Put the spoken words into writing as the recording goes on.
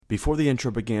Before the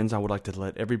intro begins, I would like to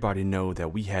let everybody know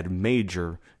that we had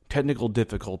major technical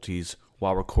difficulties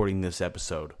while recording this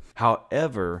episode.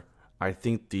 However, I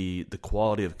think the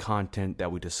quality of content that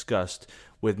we discussed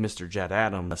with Mr. Jad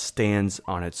Adams stands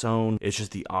on its own. It's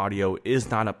just the audio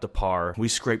is not up to par. We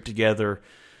scraped together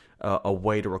a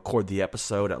way to record the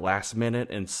episode at last minute,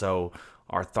 and so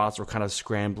our thoughts were kind of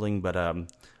scrambling, but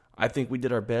I think we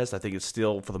did our best. I think it's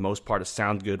still, for the most part, it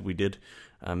sounds good. We did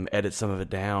edit some of it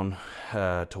down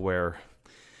to where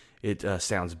it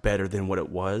sounds better than what it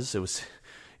was.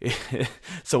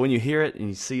 So when you hear it and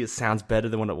you see it sounds better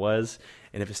than what it was,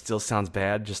 and if it still sounds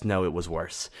bad, just know it was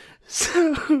worse.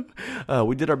 So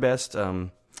we did our best.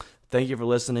 Thank you for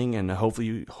listening, and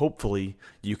hopefully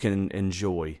you can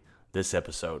enjoy this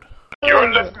episode.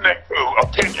 You're listening to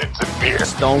Opinions and Beer.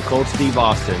 Stone Cold Steve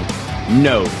Austin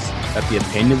knows that the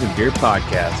Opinions and Beer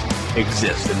podcast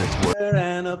exists in this world.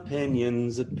 And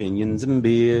opinions and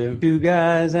beer. Two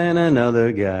guys and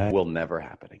another guy. Will never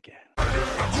happen again.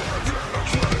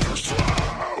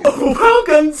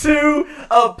 Welcome to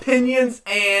Opinions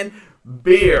and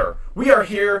Beer. We are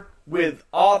here with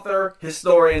author,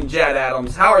 historian Jad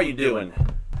Adams. How are you doing?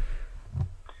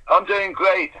 I'm doing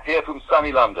great, here from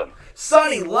sunny London.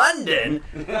 Sunny London?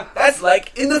 That's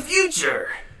like in the future.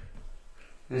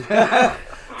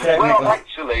 Well,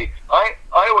 actually, I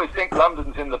always think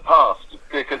London's in the past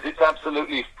because it's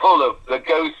absolutely full of the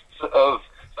ghosts of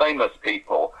famous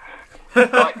people.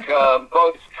 Like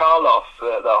Boris Karloff,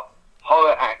 the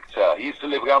horror actor. He used to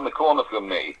live around the corner from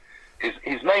me.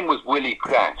 His name was Willie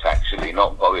Pratt, actually,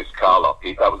 not Boris Karloff.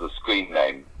 That was a screen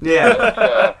name.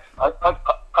 Yeah. But,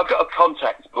 I've got a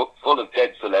contacts book full of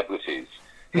dead celebrities.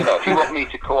 You know, if you want me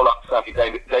to call up Sammy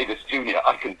Davis Jr.,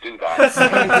 I can do that.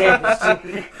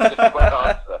 Just one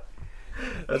answer.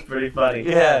 That's pretty funny.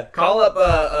 Yeah. Call up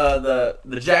the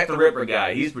Jack the Ripper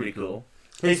guy. He's pretty cool.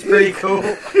 He's pretty cool.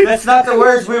 That's not the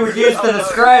words we would use to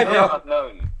describe him.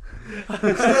 Unknown.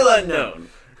 Still unknown.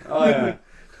 Oh, yeah.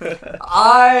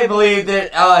 I believe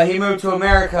that he moved to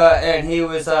America and he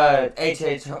was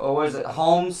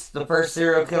Holmes, the first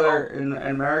serial killer in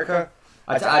America.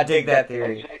 I dig that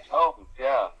theory. H.H. Holmes,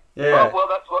 yeah. Yeah. Well,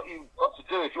 that's what you want to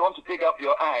do. If you want to dig up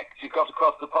your act, you've got to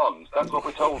cross the pond. That's what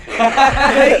we're told here.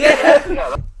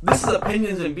 Yeah. This is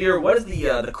Opinions and Beer. What is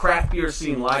the craft beer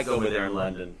scene like over there in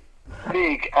London?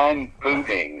 Big and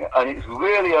booming, and it's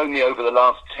really only over the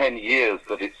last 10 years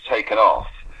that it's taken off.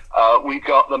 We've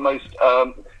got the most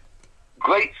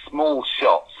great small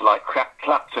shops like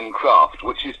Clapton Craft,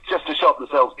 which is just a shop that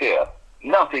sells beer.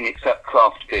 Nothing except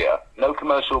craft beer. No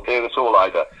commercial beer at all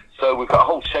either. So we've got a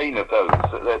whole chain of those.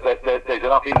 There's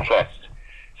enough interest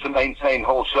to maintain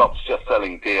whole shops just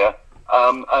selling beer.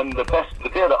 And the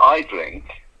beer that I drink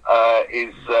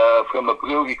is from a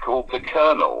brewery called The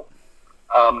Colonel.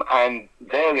 And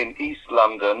they're in East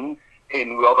London,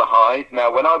 in Rotherhithe. Now,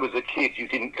 when I was a kid, you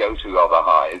didn't go to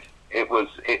Rotherhithe. It was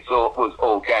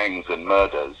all gangs and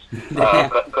murders.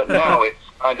 But now it's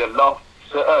kind of lofts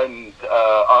and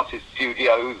artist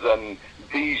studios and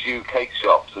bijou cake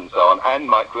shops and so on, and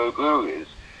microbreweries.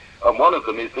 And one of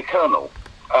them is The Colonel.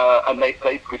 And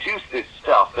they produce this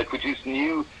stuff. They produce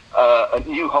new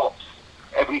hops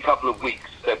every couple of weeks.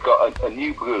 They've got a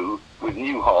new brew with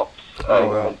new hops.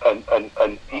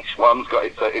 And each one's got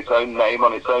its own name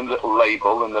on its own little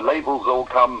label, and the labels all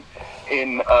come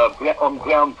in on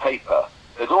brown paper.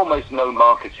 There's almost no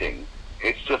marketing.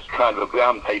 It's just kind of a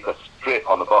brown paper strip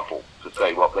on the bottle to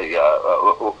say what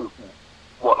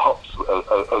hops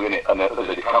are in it, and that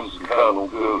it comes from Colonel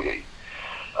Brewery.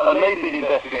 And they've been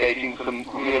investigating some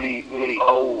really, really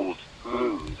old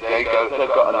brews. They've got a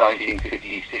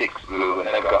 1956 brew, and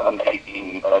they've got an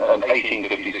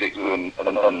 1856 brew and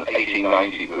an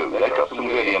 1890 brew. They've got some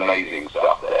really amazing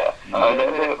stuff there.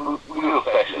 They're real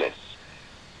specialists.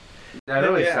 That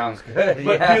really sounds good.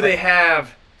 But do they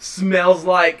have smells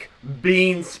like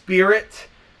bean spirit?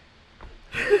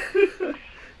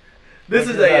 This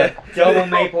is a double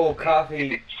maple If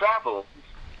coffee. it travels,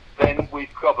 then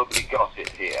we've probably got it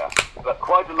here. But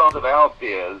quite a lot of our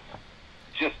beers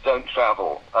just don't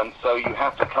travel, and so you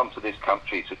have to come to this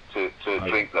country to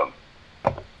drink them.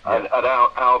 And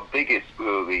our biggest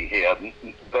brewery here,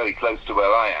 very close to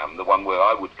where I am, the one where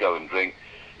I would go and drink,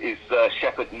 is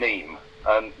Shepherd Neame.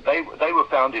 And they were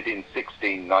founded in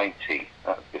 1690,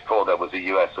 before there was a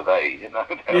US of A. You know,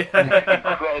 they're an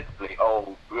incredibly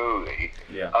old brewery,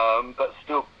 but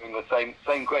still doing the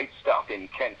same great stuff in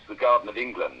Kent, the Garden of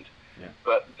England. Yeah.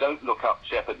 But don't look up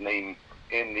Shepherd Neame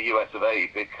in the US of A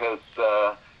because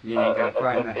You ain't gonna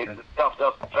find the nothing. stuff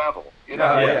doesn't travel. You know,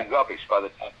 Oh, it's yeah. been rubbish by the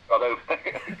time it got over,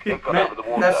 Man, over the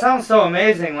water. that sounds so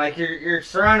amazing. Like you're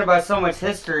surrounded by so much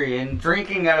history and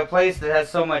drinking at a place that has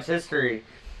so much history.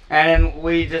 And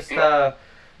we just have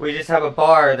a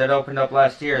bar that opened up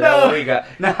last year. That's what we got.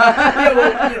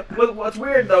 Yeah, well, what's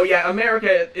weird though, yeah,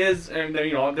 America is, and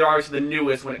you know, they're obviously the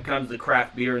newest when it comes to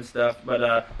craft beer and stuff.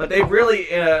 But they've really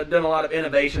done a lot of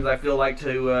innovations. I feel like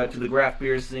to the craft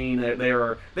beer scene.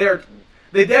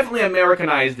 They definitely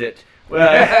Americanized it,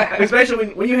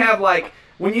 especially when you have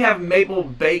maple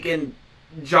bacon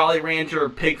Jolly Rancher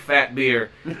pig fat beer.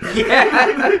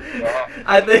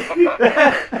 I think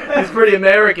it's pretty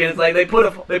American. It's like they put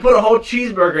a whole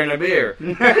cheeseburger in a beer.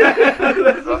 Yeah,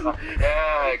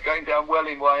 going down well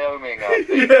in Wyoming, I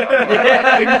think. Yeah,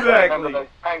 I remember exactly. those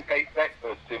pancake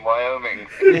breakfasts in Wyoming.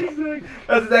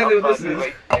 That's exactly what this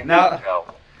is. Now-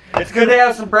 It's good to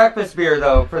have some breakfast beer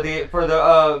though for the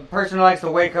person who likes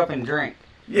to wake up and drink.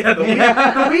 Yeah,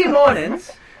 the wee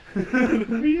mornings. The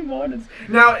wee mornings.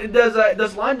 Now,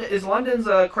 is London's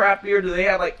craft beer? Do they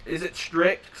have is it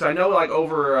strict? Because I know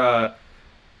over.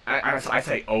 I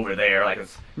say over there, like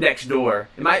it's next door.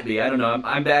 It might be. I don't know.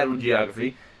 I'm bad with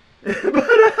geography.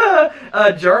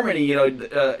 But Germany, you know,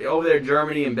 over there,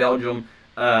 Germany and Belgium,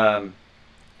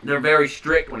 they're very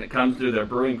strict when it comes to their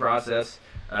brewing process.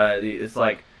 It's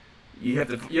like you have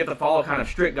to follow kind of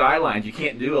strict guidelines. You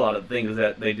can't do a lot of the things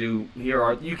that they do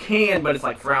here. You can, but it's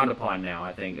like frowned upon now.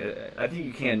 I think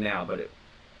you can now, but it's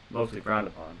mostly frowned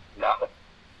upon. Now,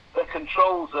 the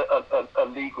controls are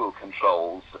legal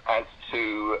controls as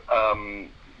to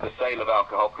the sale of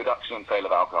alcohol, production and sale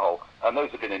of alcohol, and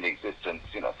those have been in existence,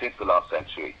 you know, since the last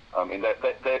century. I mean,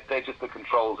 they're just the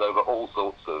controls over all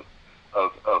sorts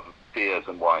of beers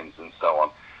and wines and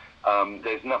so on.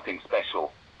 There's nothing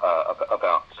special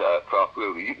about craft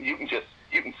brewery. You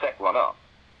can set one up.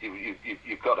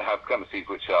 You've got to have premises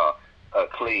which are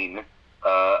clean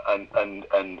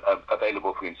and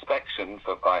available for inspection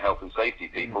by health and safety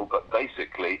people. But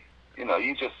basically, you know,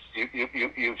 you just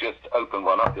open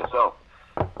one up yourself.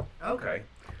 Okay,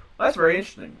 well, that's very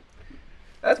interesting.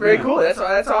 That's very cool. That's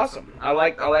awesome. I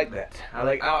like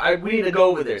that. We need to go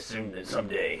over there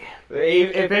someday.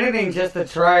 If anything, just to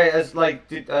try as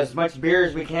much beer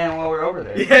as we can while we're over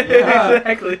there. Yeah,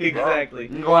 exactly. You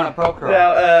can go on a pub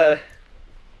crawl.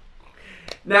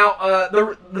 Now,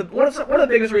 one of the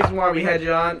biggest reasons why we had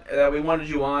you on, we wanted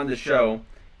you on the show,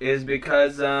 is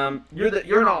because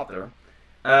you're an author.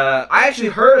 I actually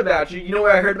heard about you. You know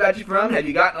where I heard about you from? Have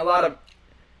you gotten a lot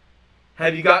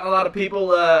of people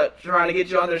trying to get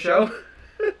you on their show?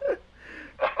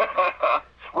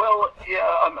 Well,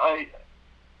 yeah,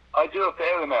 I do a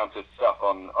fair amount of stuff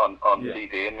on Yeah.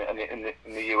 TV in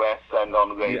the US and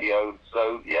on radio.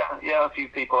 So yeah, a few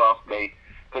people ask me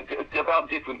about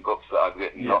different books that I've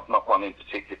written, not one in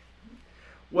particular.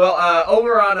 Well,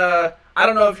 over on I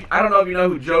don't know if you know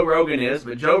who Joe Rogan is,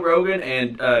 but Joe Rogan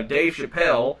and Dave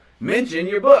Chappelle mentioned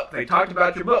your book. They talked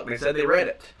about your book. They said they read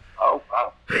it. Oh,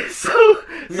 wow.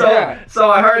 So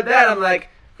I heard that. I'm like,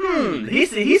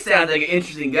 he sounds like an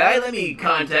interesting guy. Let me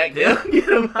contact him, get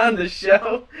him on the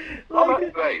show. Oh,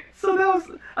 that's great. So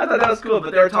I thought that was cool.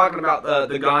 But they were talking about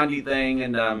the Gandhi thing,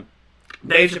 and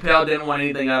Dave Chappelle didn't want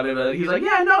anything of it. But he's like,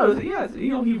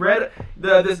 he read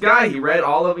this guy. He read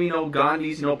all of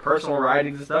Gandhi's personal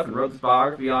writings and stuff, and wrote this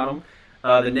biography on him,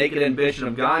 The Naked Ambition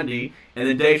of Gandhi. And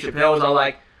then Dave Chappelle was all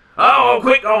like, "Oh,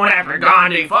 quit going after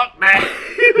Gandhi, fuck that."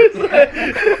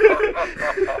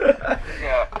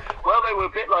 Yeah. Well, they were a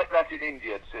bit like that in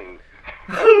India too.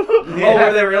 Oh,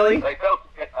 were they really? They felt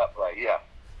a bit that way. Yeah.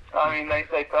 I mean, they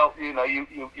felt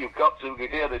you've got to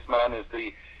revere this man as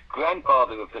the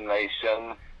grandfather of the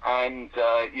nation, and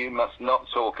you must not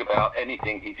talk about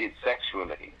anything he did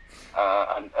sexually,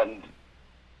 and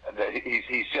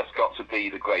he's just got to be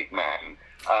the great man.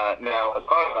 Now, as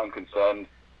far as I'm concerned,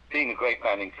 being a great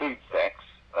man includes sex,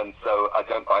 and so I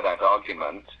don't buy that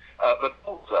argument. But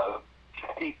also,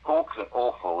 he talks an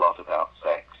awful lot about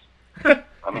sex.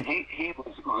 I mean, he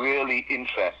was really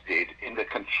interested in the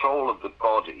control of the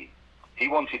body. He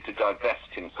wanted to divest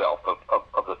himself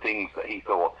of the things that he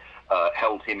thought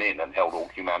held him in and held all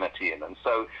humanity in. And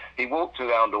so he walked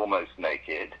around almost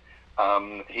naked.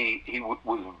 He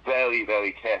was very,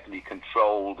 very carefully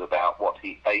controlled about what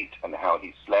he ate and how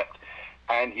he slept.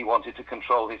 And he wanted to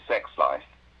control his sex life.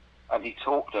 And he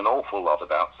talked an awful lot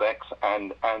about sex,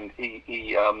 and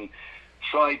he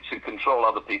tried to control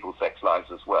other people's sex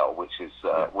lives as well, which is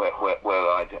where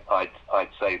I'd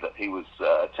say that he was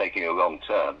taking a wrong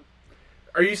turn.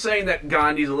 Are you saying that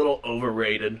Gandhi's a little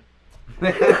overrated?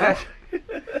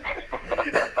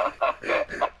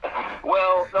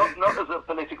 Well, not as a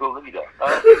political leader.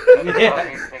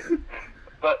 Yeah.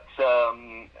 But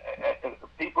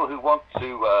people who want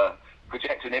to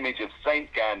project an image of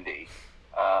Saint Gandhi,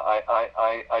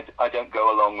 I don't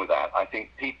go along with that. I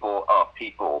think people are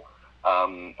people.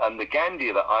 And the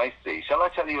Gandhi that I see, shall I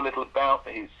tell you a little about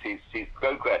his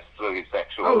progress through his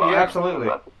sexual life? Oh, yeah, absolutely.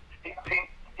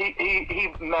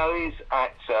 He marries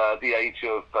at the age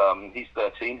of, he's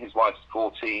 13, his wife's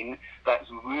 14. That's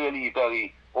really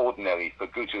very ordinary for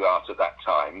Gujarat at that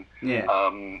time. Yeah.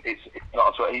 It's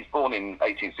not. He's born in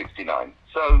 1869,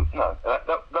 so no, that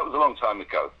was a long time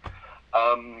ago.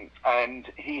 And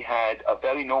he had a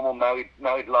very normal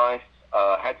married life,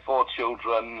 had 4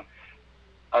 children,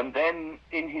 and then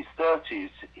in his 30s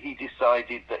he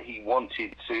decided that he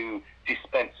wanted to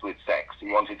dispense with sex. He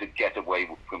wanted to get away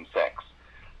from sex.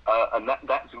 And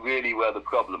that's really where the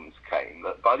problems came.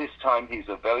 That by this time he's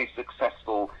a very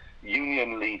successful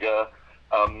union leader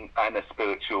and a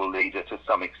spiritual leader to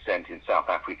some extent in South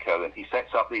Africa, and he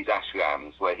sets up these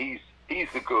ashrams where he's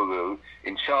the guru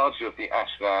in charge of the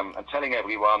ashram and telling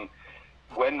everyone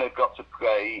when they've got to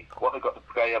pray, what they've got to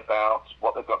pray about,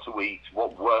 what they've got to eat,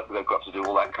 what work they've got to do,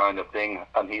 all that kind of thing.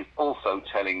 And he's also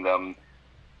telling them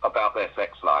about their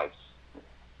sex lives.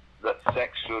 That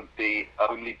sex should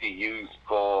only be used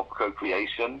for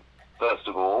procreation, first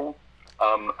of all,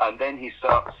 and then he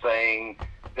starts saying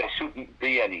there shouldn't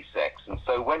be any sex. And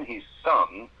so when his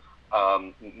son,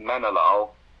 Manalal,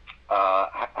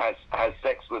 has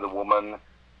sex with a woman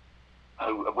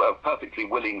perfectly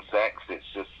willing sex, it's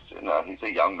just, he's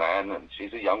a young man and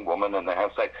she's a young woman and they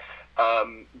have sex,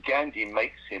 Gandhi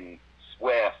makes him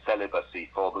swear celibacy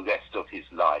for the rest of his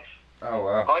life. Oh,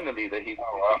 wow. Finally, he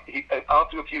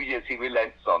after a few years, he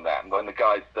relents on that, and when the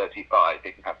guy's 35,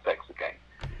 he can have sex again.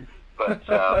 But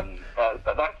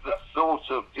that's the sort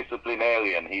of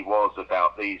disciplinarian he was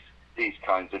about these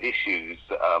kinds of issues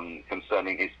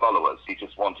concerning his followers. He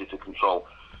just wanted to control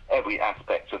every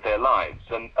aspect of their lives,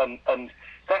 and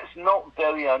that's not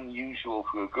very unusual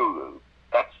for a guru.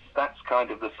 That's kind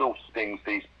of the sort of things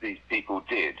these people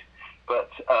did.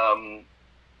 But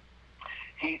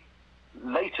he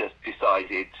later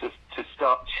decided to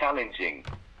start challenging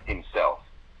himself,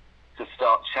 to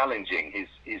start challenging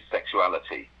his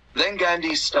sexuality. Then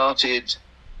Gandhi started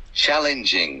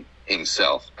challenging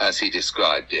himself, as he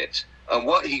described it. And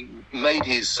what he made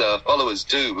his followers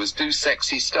do was do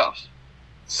sexy stuff.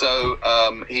 So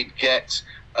he'd get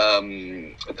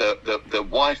the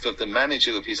wife of the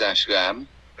manager of his ashram,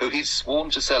 who he'd sworn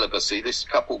to celibacy. This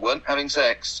couple weren't having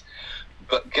sex,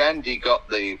 but Gandhi got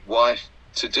the wife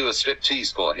to do a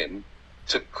striptease for him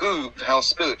to prove how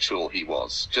spiritual he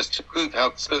was, just to prove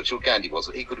how spiritual Gandhi was,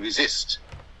 that he could resist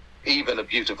even a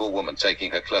beautiful woman taking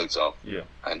her clothes off,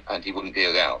 and he wouldn't be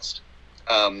aroused.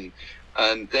 And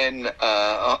then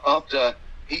after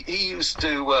he used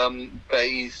to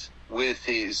bathe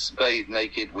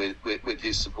naked with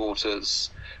his supporters.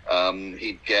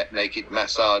 He'd get naked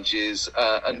massages,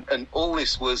 and all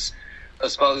this was,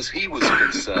 as far as he was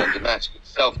concerned, a matter of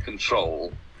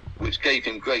self-control, which gave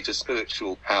him greater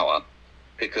spiritual power,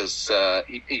 because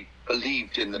he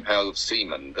believed in the power of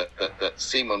semen, that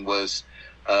semen was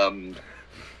a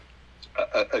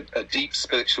deep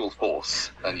spiritual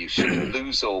force, and you shouldn't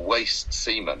lose or waste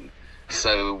semen.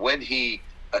 So when he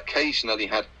occasionally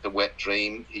had the wet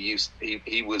dream,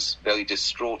 he was very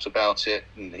distraught about it,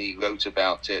 and he wrote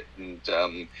about it, and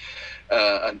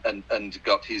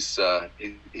got his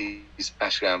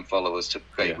ashram followers to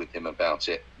pray with him about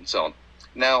it, and so on.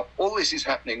 Now, all this is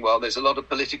happening while there's a lot of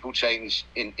political change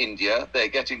in India. They're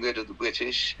getting rid of the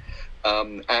British,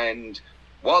 and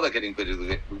while they're getting rid of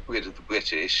the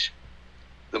British,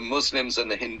 the Muslims and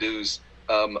the Hindus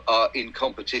are in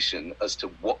competition as to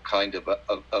what kind of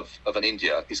an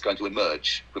India is going to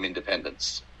emerge from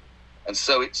independence. And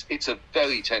so it's a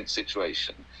very tense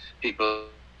situation. People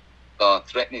are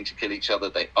threatening to kill each other.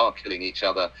 They are killing each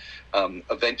other.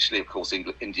 Eventually, of course,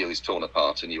 India is torn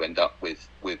apart, and you end up with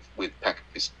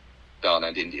Pakistan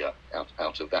and India.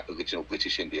 Out of that original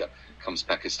British India comes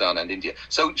Pakistan and India.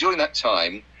 So during that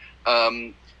time,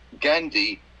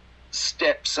 Gandhi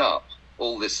steps up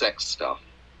all this sex stuff.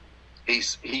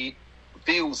 He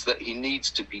feels that he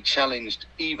needs to be challenged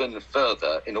even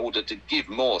further in order to give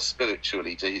more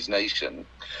spiritually to his nation.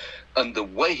 And the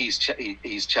way he's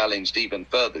challenged even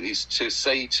further is to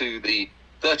say to the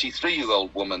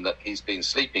 33-year-old woman that he's been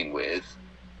sleeping with,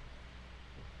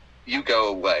 "You go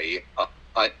away,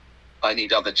 I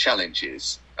need other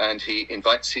challenges." And he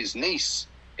invites his niece,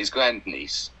 his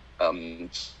grandniece,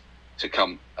 to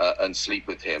come and sleep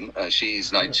with him.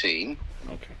 She's 19.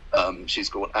 Okay. She's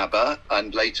called Abba,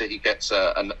 and later he gets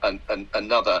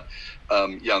another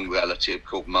young relative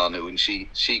called Manu, and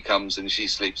she comes and she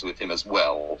sleeps with him as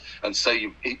well. And so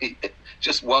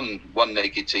just one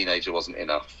naked teenager wasn't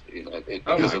enough,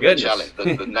 because of the challenge,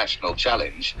 the national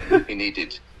challenge. He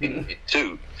needed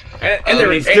two.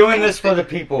 And he's doing this for the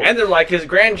people. And they're like his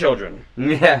grandchildren.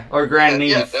 Yeah, or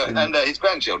grandniece. And his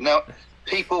grandchildren. Now,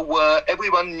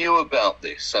 everyone knew about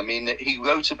this. I mean, he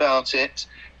wrote about it,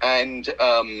 and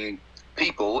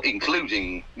people,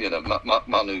 including,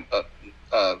 Manu,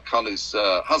 Kanu's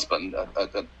husband,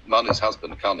 Manu's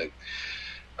husband, Kanu,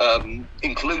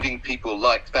 including people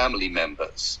like family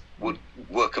members,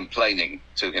 were complaining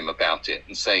to him about it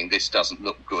and saying this doesn't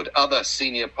look good. Other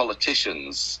senior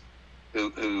politicians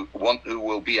who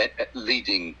will be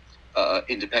leading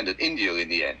independent India in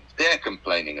the end, they're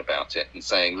complaining about it and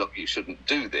saying, look, you shouldn't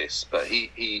do this. But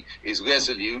he is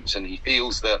resolute, and he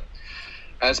feels that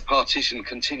as partition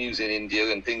continues in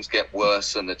India and things get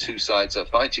worse and the two sides are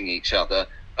fighting each other,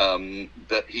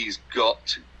 that he's got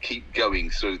to keep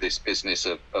going through this business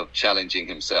of challenging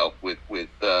himself with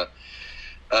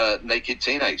naked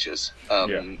teenagers.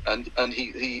 And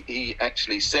he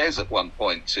actually says at one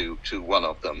point to one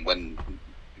of them,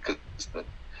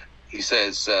 he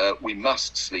says, we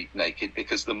must sleep naked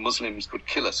because the Muslims could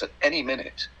kill us at any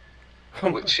minute.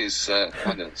 Which is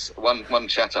one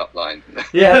chat-up line.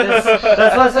 Yeah,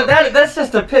 that's what I said. That's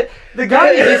just the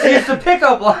guy just used a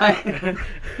pickup line.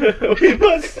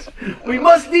 we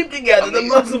must sleep together. The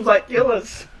Muslims might kill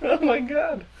us. Oh my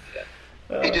God.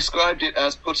 He described it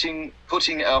as putting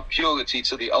our purity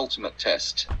to the ultimate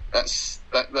test. Those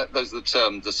are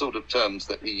the sort of terms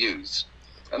that he used.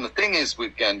 And the thing is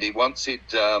with Gandhi,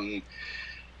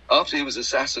 after he was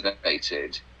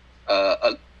assassinated,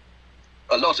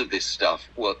 a lot of this stuff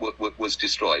was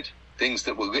destroyed. Things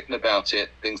that were written about it,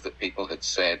 things that people had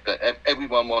said, but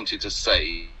everyone wanted to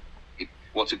say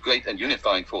what a great and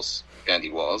unifying force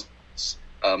Gandhi was.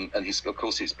 And of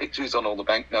course his picture is on all the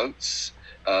banknotes,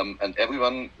 and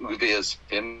everyone reveres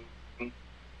him.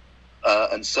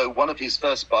 And so one of his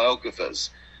first biographers,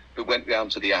 who went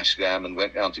round to the ashram and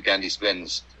went round to Gandhi's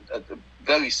friends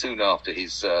very soon after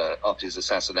his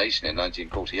assassination in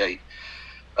 1948,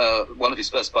 one of his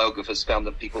first biographers found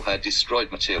that people had destroyed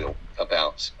material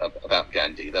about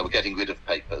Gandhi. They were getting rid of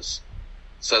papers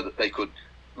so that they could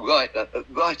write at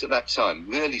that time,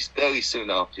 really very soon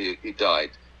after he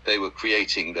died, they were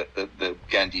creating the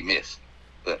Gandhi myth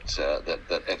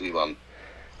that everyone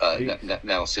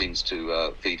now seems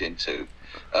to feed into.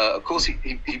 Of course,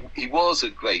 he was a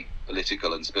great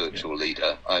political and spiritual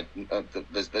leader.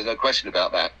 There's no question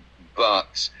about that.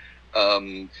 But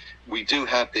we do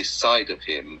have this side of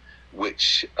him,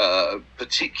 which,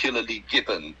 particularly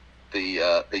given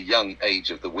the young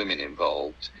age of the women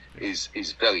involved, is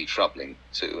very troubling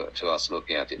to us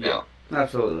looking at it now.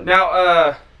 Absolutely.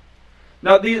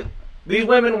 Now these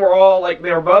women were all like,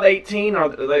 they were above 18, or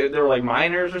they were like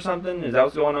minors or something. Is that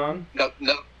what's going on? No.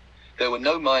 There were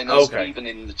no minors, even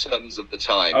in the terms of the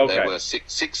time. Okay. There were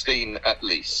 16 at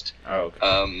least. Oh,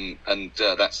 okay. And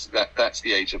that's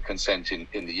the age of consent in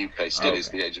the UK. Still is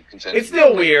the age of consent. It's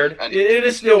still weird. And it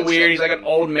is still weird. He's like an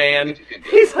old man.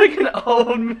 He's like an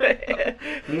old man.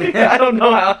 I don't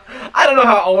know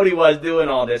how old he was doing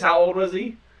all this. How old was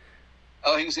he?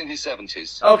 Oh, he was in his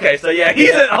 70s. Okay, so yeah,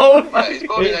 he's an old.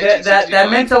 That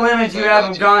mental image you have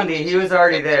of Gandhi, he was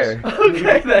already there.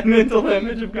 Okay, that mental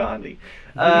image of Gandhi.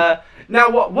 Now,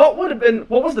 what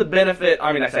was the benefit?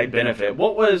 I mean, I say benefit.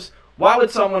 Why would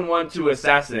someone want to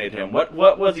assassinate him? What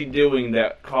was he doing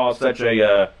that caused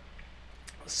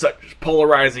such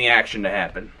polarizing action to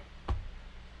happen?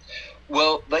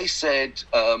 Well, they said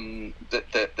that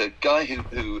the guy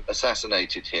who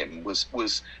assassinated him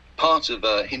was part of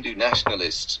a Hindu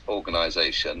nationalist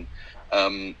organization.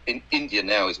 In India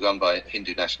now is run by a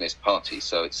Hindu nationalist party,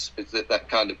 so it's that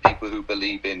kind of people who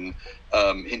believe in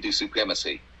Hindu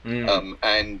supremacy.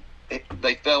 And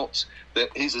they felt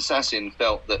that his assassin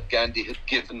felt that Gandhi had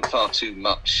given far too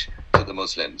much to the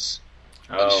Muslims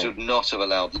and should not have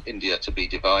allowed India to be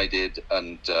divided,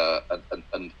 and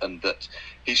that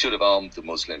he should have armed the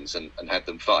Muslims and had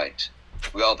them fight,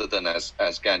 rather than as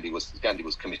Gandhi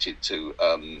was committed to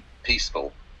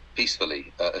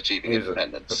peacefully achieving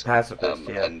independence. Pacifist,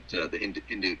 yeah. And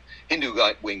the Hindu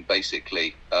right wing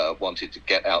basically wanted to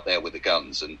get out there with the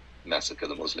guns and massacre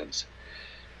the Muslims.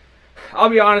 I'll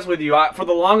be honest with you. For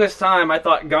the longest time, I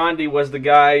thought Gandhi was the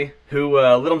guy who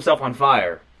lit himself on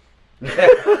fire.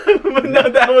 But no,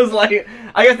 that was like,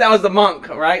 I guess that was the monk,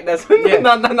 right? That's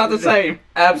not the same.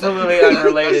 Absolutely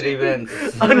unrelated events.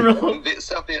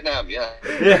 South Vietnam, yeah.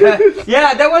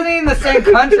 Yeah, that wasn't even the same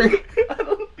country.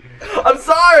 I'm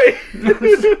sorry.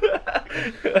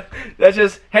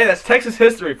 That's Texas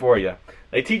history for you.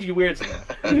 They teach you weird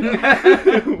stuff.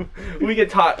 we get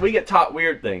taught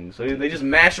weird things. So they just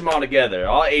mash them all together.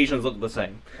 All Asians look the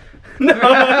same.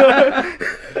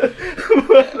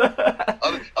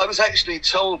 I was actually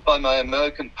told by my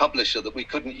American publisher that we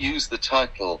couldn't use the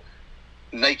title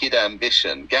Naked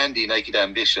Ambition, Gandhi Naked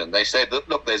Ambition. They said that,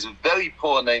 look, there's very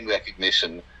poor name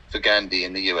recognition for Gandhi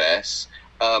in the US,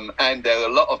 and there are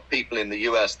a lot of people in the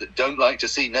US that don't like to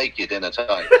see naked in a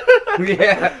title.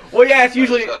 Yeah. Well, yeah, it's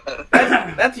usually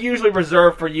that's usually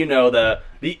reserved for the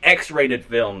X-rated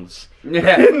films.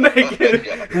 Yeah. Naked.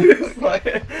 Well,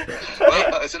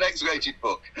 it's an X-rated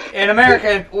book. In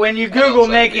America, when you Google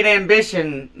Naked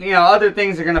Ambition, other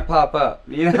things are gonna pop up.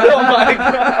 Oh my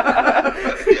God.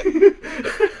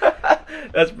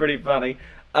 That's pretty funny.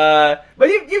 But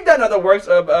you've done other works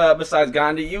besides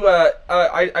Gandhi. You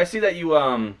I see that you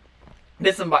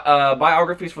did some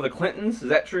biographies for the Clintons. Is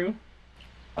that true?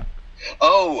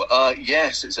 Oh,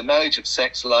 yes, it's A Marriage of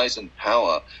Sex, Lies and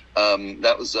Power.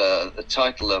 That was the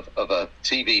title of a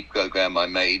TV program I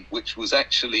made, which was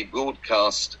actually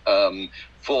broadcast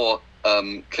for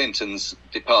Clinton's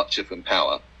departure from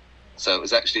power. So it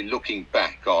was actually looking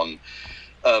back on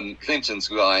Clinton's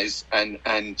rise and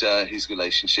his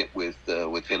relationship with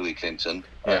Hillary Clinton,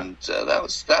 and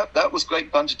that was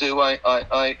great fun to do.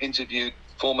 I interviewed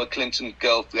former Clinton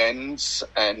girlfriends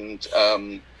and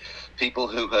people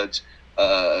who had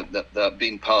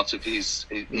been part of his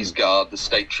guard, the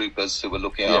state troopers who were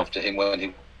looking after him when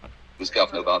he was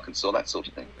governor of Arkansas, that sort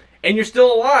of thing. And you're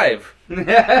still alive.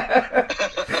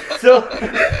 So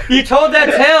you told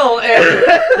that tale, and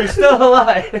you're still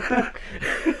alive.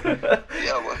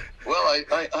 Yeah, well,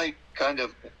 I kind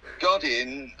of got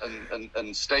in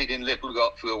and stayed in Little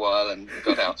Rock for a while and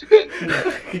got out again.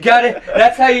 You got it.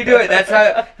 That's how you do it. That's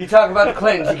how you talk about the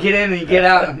Clintons. You get in and you get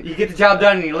out. You get the job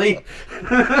done and you leave.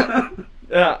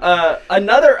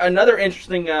 Another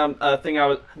interesting thing I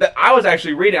was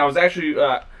actually reading. I was actually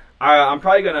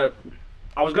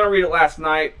I was gonna read it last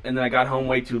night, and then I got home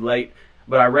way too late.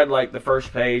 But I read like the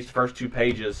first 2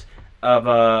 pages of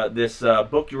this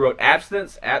book you wrote,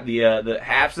 Abstinence, the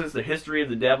Abstinence, the History of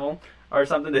the Devil, or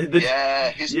something.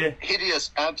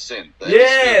 Hideous Absinthe.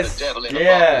 Yes, the devil in a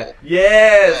bottle.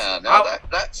 Yes. Yeah, now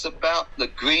that's about the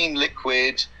green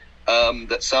liquid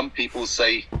that some people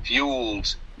say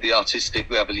fueled the artistic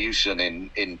revolution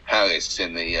in Paris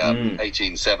in the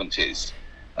 1870s.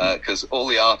 Because all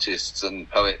the artists and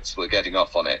poets were getting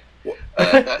off on it.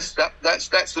 That's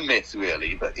the myth,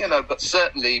 really. But but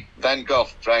certainly Van Gogh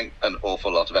drank an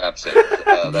awful lot of absinthe.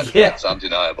 That's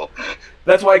undeniable.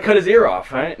 That's why he cut his ear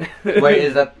off, right? Wait,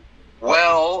 is that?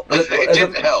 Well, it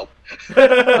didn't help.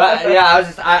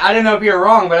 I didn't know if you were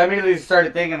wrong, but I immediately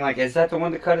started thinking, like, is that the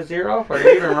one that cut his ear off? Are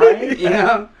you even right?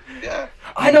 Yeah.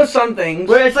 I know some things.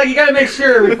 But it's like you got to make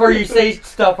sure before you say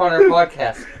stuff on our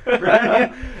podcast.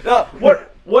 Right? No, what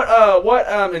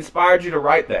inspired you to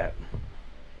write that?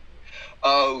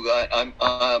 Oh, I'm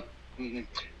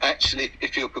actually,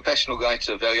 if you're a professional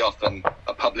writer, very often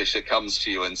a publisher comes to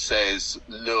you and says,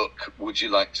 "Look, would you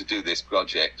like to do this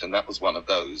project?" And that was one of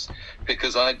those,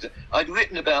 because I'd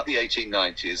written about the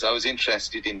 1890s. I was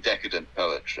interested in decadent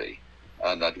poetry,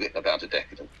 and I'd written about a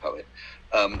decadent poet.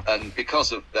 And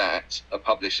because of that, a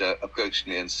publisher approached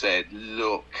me and said,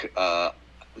 "Look,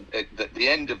 the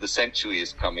end of the century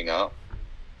is coming up."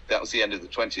 That was the end of the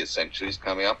 20th century is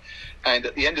coming up. And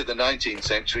at the end of the 19th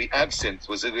century, absinthe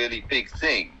was a really big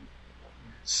thing.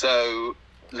 So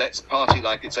let's party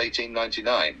like it's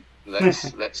 1899.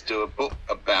 Let's do a book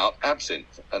about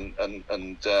absinthe. And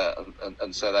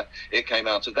so that it came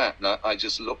out of that. And I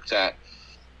just looked at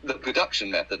the production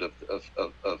method of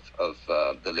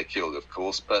the liqueur, of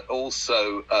course, but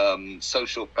also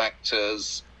social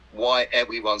factors, why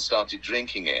everyone started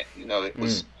drinking it. It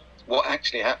was... What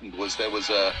actually happened was there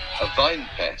was a vine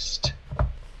pest.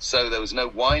 So there was no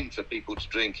wine for people to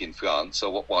drink in France. So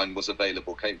what wine was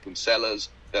available came from cellars,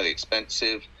 very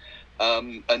expensive.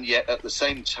 And yet at the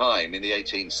same time, in the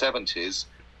 1870s,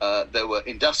 there were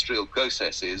industrial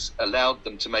processes allowed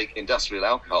them to make industrial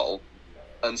alcohol.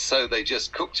 And so they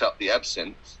just cooked up the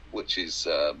absinthe, which is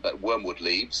wormwood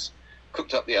leaves,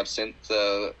 cooked up the absinthe,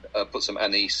 put some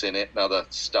anise in it, another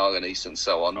star anise and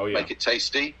so on, make it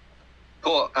tasty.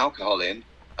 Pour alcohol in,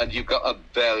 and you've got a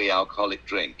very alcoholic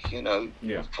drink,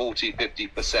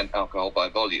 40-50% alcohol by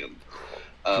volume.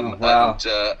 Wow.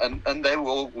 And they were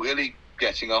all really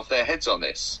getting off their heads on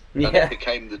this. Yeah. And it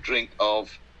became the drink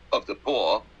of the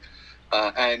poor.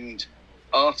 And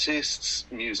artists,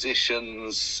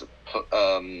 musicians,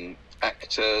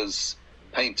 actors,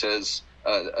 painters,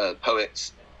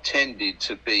 poets, tended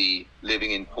to be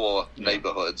living in poor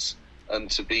neighborhoods and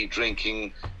to be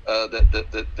drinking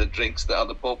the drinks that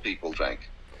other poor people drank.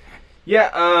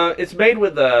 Yeah, it's made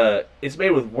with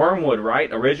wormwood,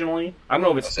 right? Originally, I don't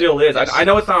know if it still is. I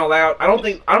know it's not allowed. I don't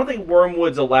think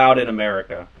wormwood's allowed in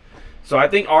America. So I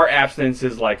think our abstinence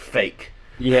is like fake.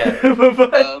 Yeah.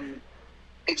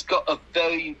 It's got a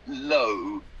very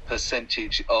low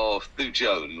percentage of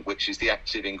thujone, which is the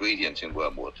active ingredient in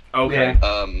wormwood. Okay.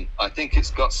 I think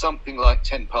it's got something like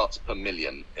 10 parts per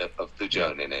million of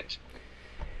thujone in it.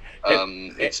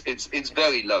 It's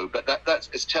very low, but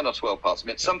it's 10 or 12 parts. I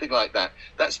mean, something like that.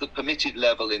 That's the permitted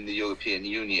level in the European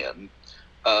Union,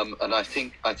 and I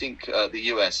think the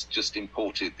US just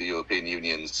imported the European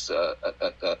Union's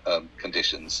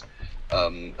conditions,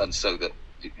 and so that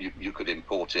you could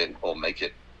import it or make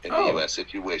it in the US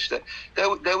if you wish.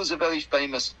 There was a very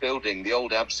famous building, the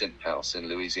old Absinthe House in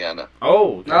Louisiana.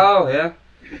 Oh yeah.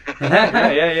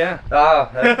 yeah. Oh,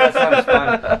 that sounds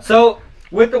fun. So.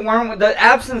 With the wormwood, the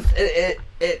absinthe,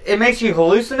 it makes you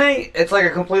hallucinate? It's like a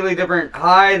completely different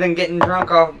high than getting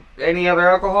drunk off any other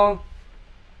alcohol?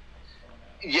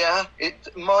 Yeah,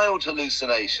 mild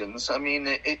hallucinations. I mean,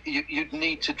 you'd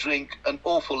need to drink an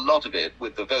awful lot of it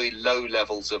with the very low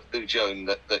levels of thujone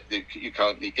that you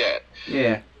currently get.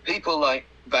 Yeah. People like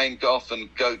Van Gogh and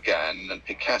Gauguin and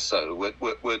Picasso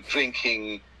were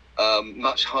drinking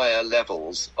much higher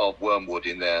levels of wormwood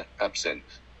in their absinthe.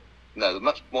 No,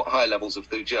 much more high levels of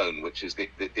thujone, which is the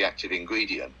active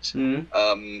ingredient.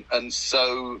 Mm. And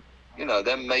so,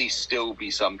 there may still be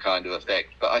some kind of effect.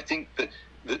 But I think that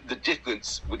the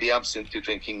difference with the absinthe you're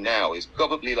drinking now is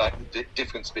probably like the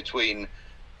difference between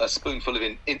a spoonful of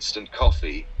instant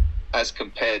coffee as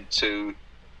compared to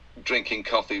drinking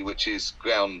coffee which is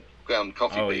ground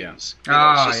coffee beans.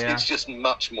 It's just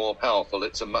much more powerful.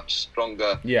 It's a much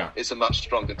stronger. Yeah. It's a much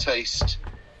stronger taste.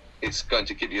 It's going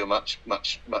to give you a much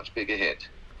bigger hit.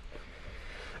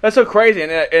 That's so crazy,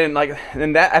 and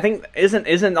that I think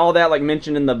isn't all that like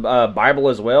mentioned in the Bible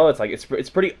as well. It's like it's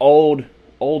pretty old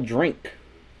drink.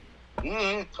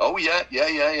 Mm. Oh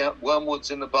yeah. Wormwood's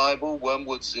in the Bible.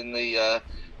 Wormwood's in the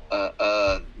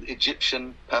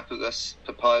Egyptian papyrus.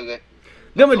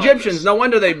 Them Egyptians, no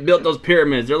wonder they built those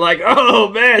pyramids. They're like, oh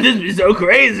man, this is so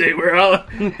crazy. We're all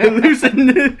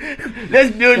hallucinating.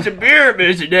 Let's build some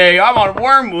pyramids today. I'm on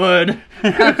wormwood.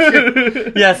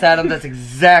 Yes, Adam, that's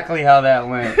exactly how that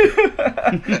went.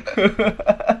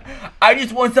 I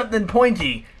just want something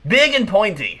pointy. Big and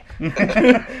pointy.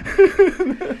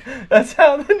 That's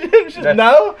how the Egyptians...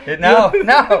 No.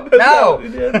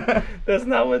 That's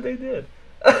not what they did.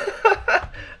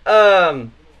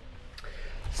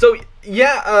 So...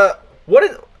 Yeah,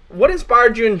 what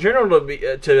inspired you in general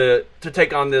to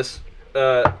take on this?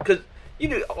 Because you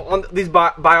do on these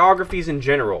biographies in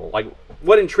general. Like,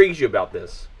 what intrigues you about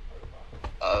this?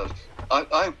 I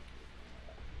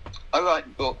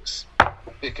write books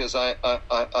because I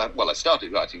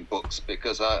started writing books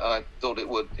because I thought it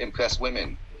would impress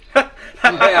women.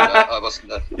 I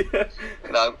wasn't.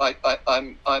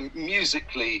 I'm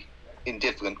musically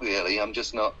indifferent, really. I'm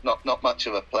just not much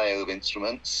of a player of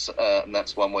instruments, and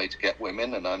that's one way to get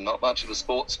women, and I'm not much of a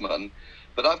sportsman,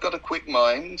 but I've got a quick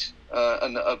mind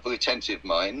and a retentive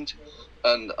mind,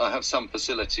 and I have some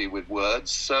facility with words,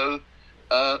 so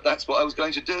that's what I was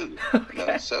going to do.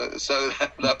 So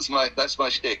that's my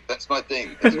shtick, that's my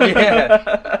thing.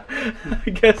 Yeah. I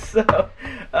guess so.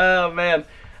 Oh man.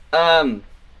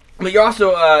 But you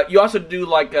also do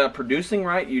like producing,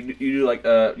 right? You do like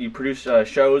you produce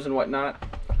shows and whatnot.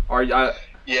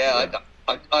 Yeah.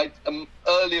 I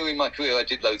earlier in my career I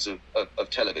did loads of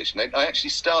television. I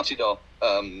actually started off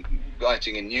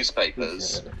writing in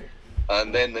newspapers,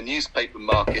 and then the newspaper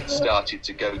market started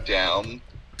to go down,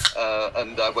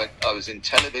 and I was in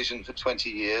television for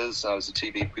 20 years. I was a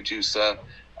TV producer,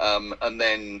 and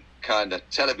then kind of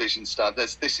television started.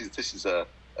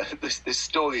 This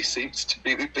story seems to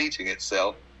be repeating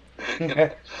itself.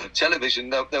 Television,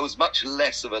 there was much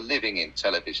less of a living in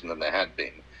television than there had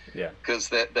been. Yeah. Because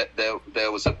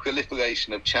there was a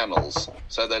proliferation of channels.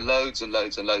 So there are loads and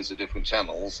loads and loads of different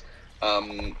channels,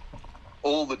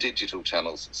 all the digital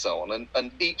channels and so on.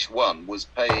 And each one was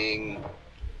paying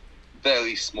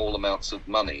very small amounts of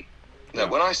money. Now,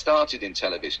 when I started in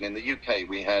television, in the UK,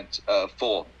 we had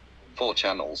four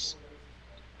channels.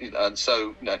 And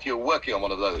so, if you were working on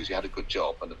one of those, you had a good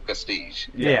job and a prestige.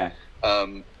 Yeah.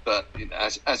 But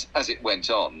as it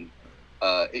went on,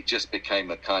 it just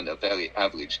became a kind of very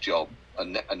average job,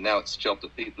 and now it's a job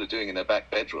that people are doing in their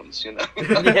back bedrooms. Yeah.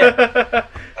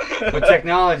 With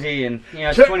technology and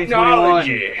it's 2021,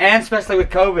 and especially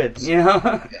with COVID.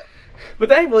 But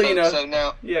thankfully, you know, So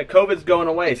now, yeah, COVID's going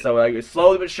away. So like,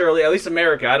 slowly but surely, at least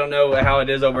America. I don't know how it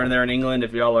is over there in England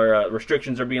if y'all are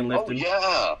restrictions are being lifted.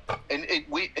 oh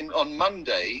yeah, and on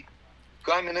Monday,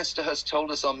 Prime Minister has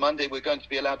told us on Monday we're going to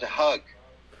be allowed to hug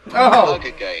Oh,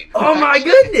 again. Oh my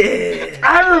goodness!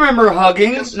 I remember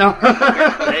hugging. No.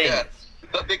 Yeah.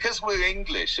 But because we're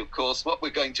English, of course, what we're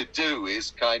going to do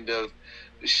is kind of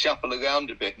shuffle around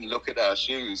a bit and look at our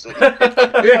shoes. And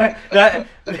Yeah,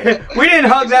 we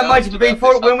didn't hug that much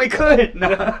before when we could.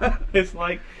 No. It's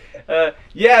like,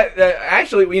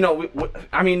 actually, you know,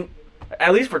 I mean,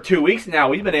 at least for 2 weeks now,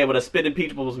 we've been able to spit in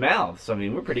people's mouths. I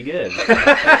mean, we're pretty good.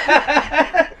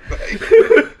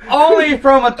 Only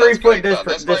from a 3 foot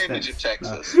That's my image of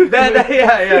distance. Texas.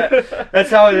 Yeah. That's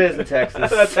how it is in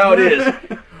Texas. That's how it is.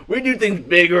 We do things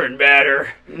bigger and badder.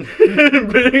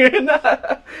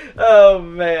 Oh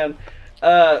man.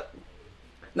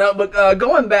 No, but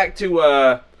going back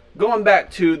to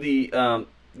the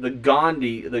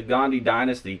Gandhi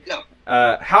dynasty.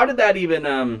 Yeah. How did that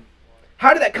even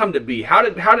how did that come to be? How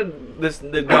did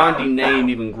the Gandhi name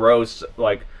even grow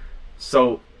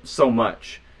so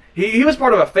much? He was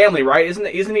part of a family, right?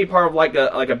 Isn't he part of like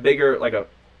a bigger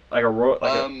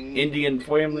Indian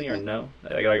family, or no?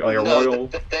 Like a royal.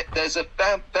 There's a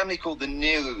family called the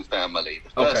Nehru family. The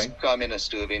first Prime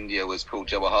Minister of India was called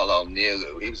Jawaharlal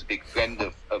Nehru. He was a big friend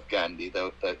of Gandhi. They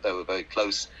were very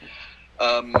close.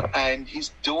 And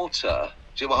his daughter,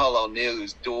 Jawaharlal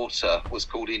Nehru's daughter, was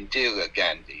called Indira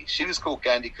Gandhi. She was called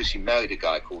Gandhi because she married a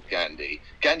guy called Gandhi.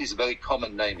 Gandhi is a very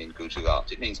common name in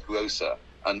Gujarat. It means grocer,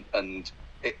 and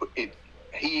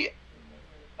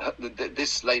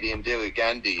this lady Indira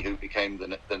Gandhi, who became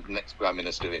the next Prime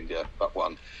Minister of India, but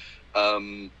one,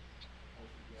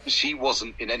 she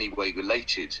wasn't in any way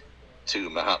related to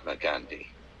Mahatma Gandhi,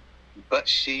 but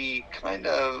she kind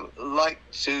of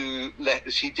liked to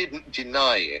she didn't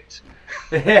deny it.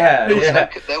 Yeah.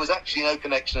 There was actually no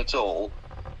connection at all.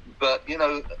 But, you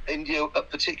know, India,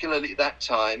 particularly at that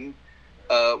time,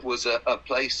 was a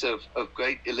place of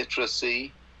great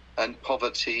illiteracy and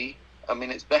poverty. I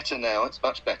mean, it's better now. It's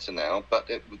much better now. But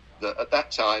at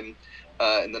that time,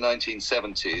 in the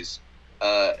 1970s,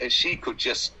 she could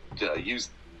just use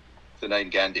the name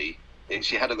Gandhi.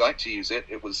 She had a right to use it.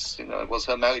 It was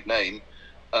her married name.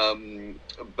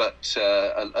 But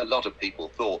a lot of people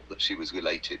thought that she was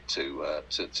related to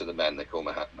the man they call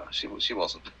Mahatma. She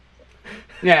wasn't.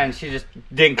 Yeah, and she just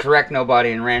didn't correct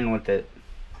nobody and ran with it.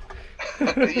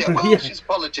 She's a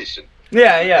politician.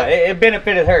 Yeah, it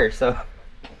benefited her, so.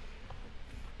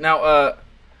 Now,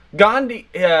 Gandhi.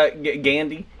 That's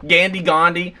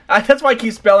why I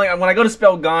keep spelling. When I go to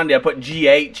spell Gandhi, I put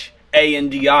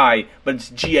Ghandi, but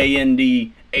it's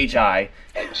Gandhi. It's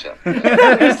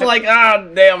like,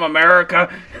 damn America.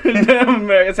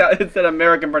 It's an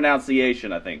American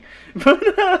pronunciation, I think.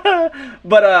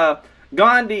 But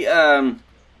Gandhi,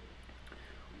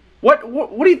 what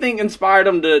do you think inspired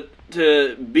him to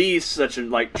be such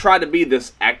a, try to be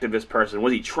this activist person?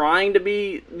 Was he trying to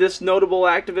be this notable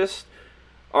activist,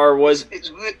 or was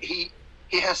he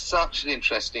has such an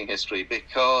interesting history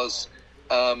because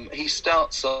he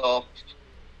starts off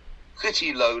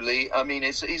pretty lowly. I mean,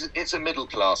 it's a middle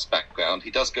class background.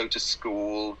 He does go to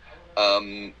school.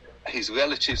 His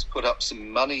relatives put up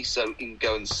some money so he can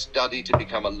go and study to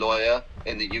become a lawyer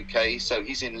in the UK. So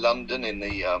he's in London in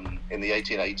the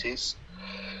 1880s,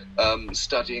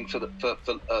 studying to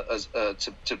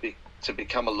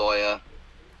become a lawyer,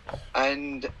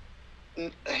 and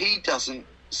he doesn't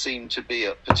seem to be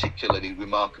a particularly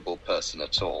remarkable person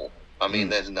at all. I mean,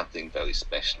 there's nothing very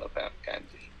special about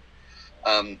Gandhi.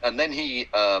 And then he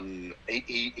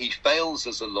fails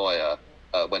as a lawyer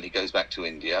when he goes back to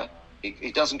India.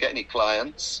 He doesn't get any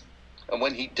clients, and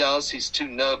when he does, he's too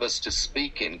nervous to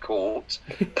speak in court,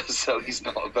 so he's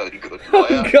not a very good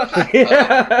lawyer.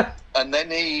 And then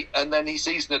he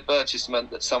sees an advertisement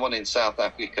that someone in South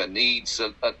Africa needs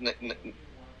a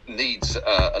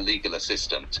legal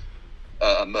assistant,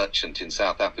 a merchant in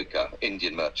South Africa,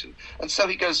 Indian merchant, and so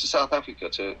he goes to South Africa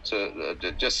to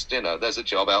just, there's a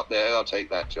job out there, I'll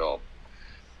take that job.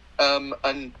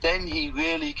 And then he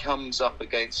really comes up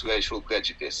against racial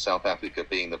prejudice, South Africa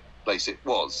being the place it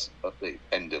was at the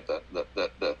end of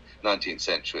the 19th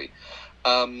century.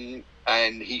 And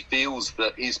he feels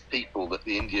that his people, that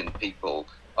the Indian people,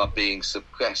 are being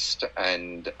suppressed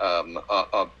and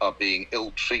are being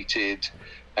ill-treated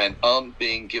and aren't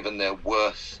being given their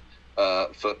worth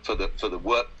for the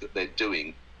work that they're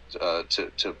doing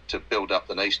to build up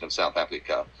the nation of South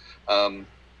Africa.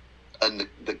 And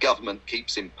the government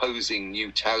keeps imposing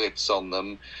new tariffs on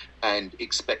them and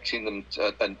expecting them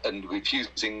to, and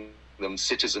refusing them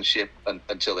citizenship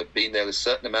until they've been there a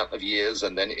certain amount of years,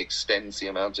 and then it extends the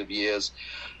amount of years.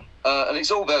 And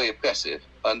it's all very oppressive,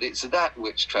 and it's that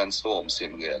which transforms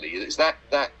him, really. It's that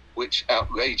which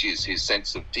outrages his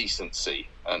sense of decency,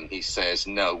 and he says,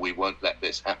 no, we won't let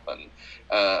this happen.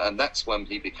 And that's when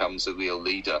he becomes a real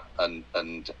leader, and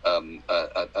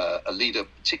a leader,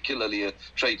 particularly a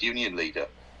trade union leader,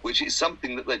 which is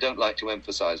something that they don't like to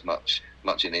emphasize much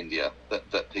in India,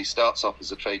 that he starts off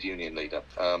as a trade union leader.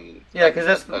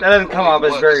 Because that doesn't come off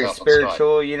as very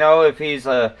spiritual, you know, if he's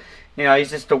he's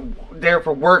just there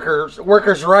for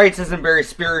workers' rights isn't very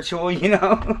spiritual, you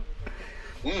know.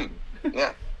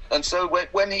 Yeah. And so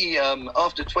when he,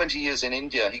 after 20 years in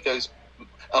India,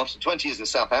 after 20 years in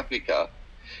South Africa,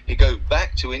 he goes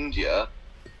back to India,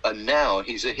 and now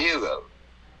he's a hero.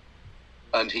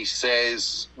 And he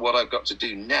says, what I've got to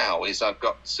do now is I've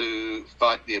got to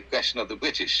fight the oppression of the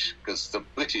British, because the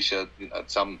British are,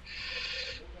 some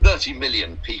 30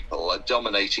 million people are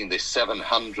dominating this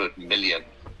 700 million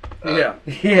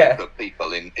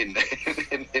people in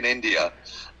India.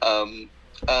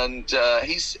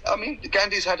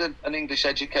 Gandhi's had an English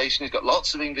education. He's got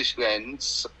lots of English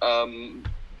friends,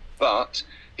 but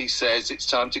he says it's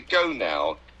time to go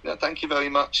now. Thank you very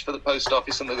much for the post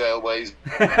office and the railways.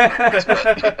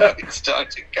 It's time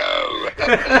to go.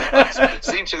 I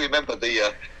seem to remember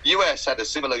the US had a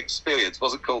similar experience. It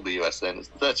wasn't called the US then. It was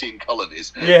 13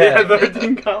 colonies. Yeah,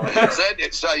 13 colonies.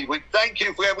 We thank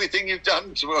you for everything you've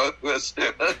done to us.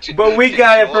 But we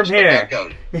got it from here.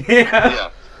 Yeah.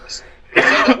 So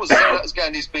that was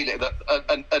Gandhi's feeling.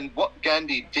 And what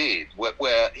Gandhi did,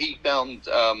 where he found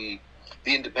the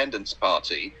Independence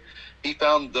Party, he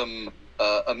found them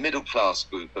a middle-class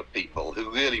group of people who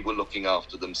really were looking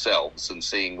after themselves and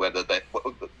seeing whether they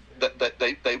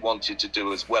wanted to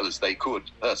do as well as they could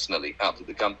personally out of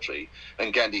the country.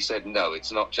 And Gandhi said, no,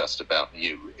 it's not just about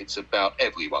you. It's about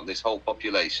everyone, this whole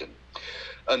population.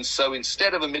 And so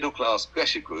instead of a middle-class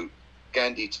pressure group,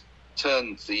 Gandhi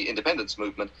turned the independence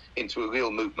movement into a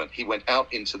real movement. He went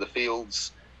out into the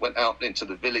fields, went out into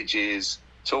the villages,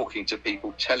 talking to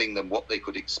people, telling them what they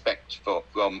could expect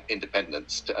from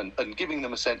independence, and giving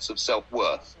them a sense of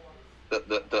self-worth,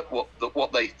 that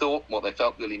what they thought, what they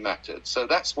felt really mattered. So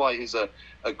that's why he's a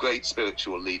great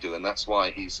spiritual leader, and that's why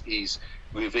he's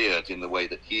revered in the way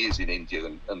that he is in India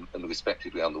and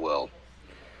respected around the world.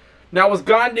 Now, was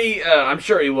Gandhi, I'm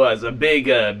sure he was, a big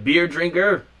beer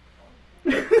drinker?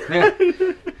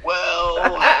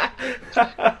 Well,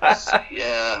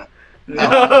 yeah.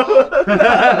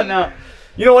 No.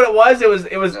 You know what it was?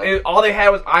 It was all they had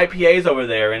was IPAs over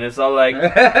there, and it's all like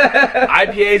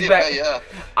IPAs back. Yeah.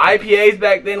 IPAs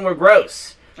back then were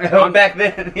gross. Back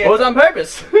then, yeah. It was on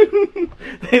purpose.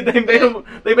 they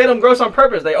made them gross on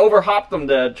purpose. They overhopped them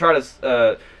to try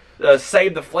to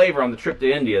save the flavor on the trip to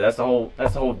India. That's the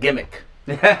whole gimmick.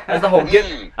 That's the whole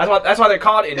gimmick. That's why they're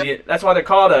called Indian. That's why they're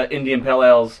called Indian Pale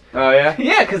Ales. Oh yeah.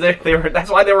 Yeah, because they were. That's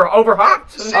why they were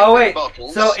overhopped. Oh wait.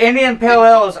 So Indian Pale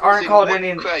Ales aren't called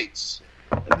Indian crates.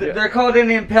 They're called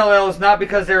Indian Pale Ales not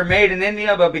because they're made in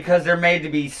India, but because they're made to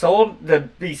be sold, to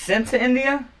be sent to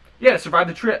India. Yeah, to survive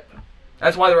the trip.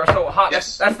 That's why they were so hot.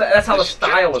 Yes. That's how the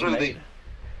style was made.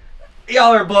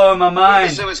 Y'all are blowing my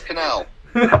mind. The Suez Canal.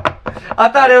 I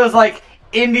thought it was like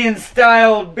Indian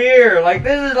style beer. Like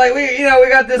this is like we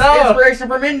got this inspiration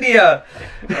from India.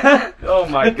 Oh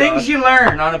my god. The things you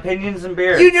learn on Opinions and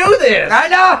Beer. You knew this. I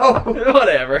know.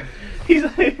 Whatever.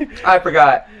 I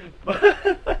forgot.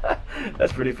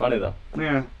 That's pretty funny though.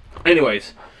 Yeah.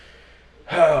 Anyways.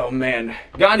 Oh man.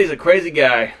 Gandhi's a crazy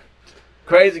guy.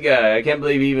 Crazy guy. I can't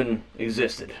believe he even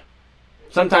existed.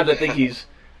 Sometimes I think he's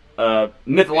a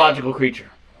mythological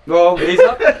creature. Well, he's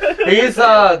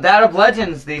that of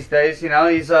legends these days. You know,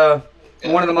 he's one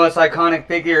of the most iconic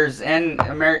figures in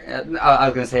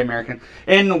American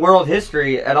in world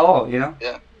history at all. You know.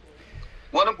 Yeah.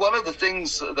 One of the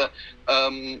things that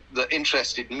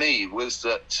interested me was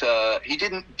that he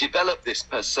didn't develop this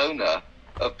persona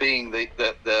of being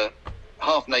the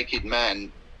half-naked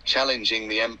man challenging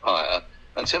the empire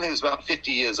until he was about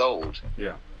 50 years old.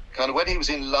 Yeah. Kind of when he was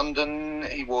in London,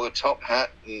 he wore a top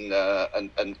hat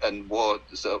and wore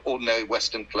ordinary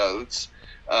Western clothes.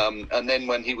 And then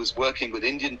when he was working with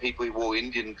Indian people, he wore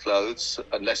Indian clothes,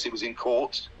 unless he was in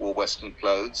court, wore Western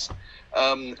clothes.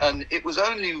 And it was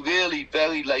only really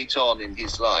very late on in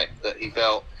his life that he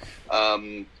felt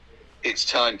it's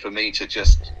time for me to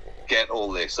just get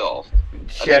all this off.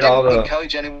 Shed and he didn't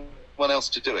encourage anyone else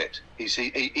to do it. He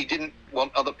didn't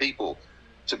want other people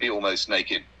to be almost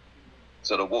naked,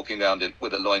 sort of walking around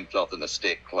with a loincloth and a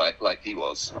stick like he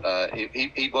was.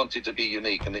 He wanted to be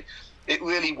unique, and it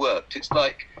really worked. It's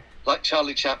like like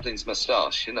Charlie Chaplin's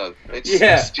moustache,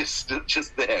 it's just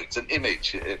there. It's an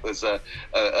image. It was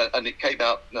and it came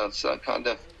out kind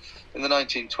of in the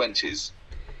 1920s.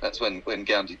 That's when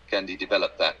Gandhi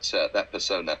developed that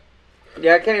persona.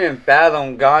 Yeah, I can't even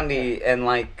fathom Gandhi in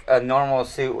like a normal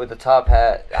suit with a top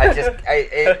hat.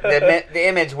 The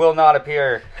image will not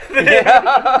appear.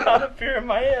 Not appear in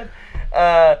my head.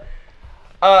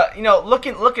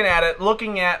 Looking at it,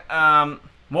 looking at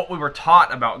what we were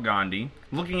taught about Gandhi,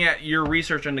 looking at your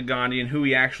research into Gandhi and who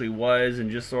he actually was,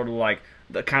 and just sort of like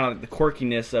the kind of the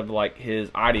quirkiness of like his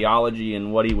ideology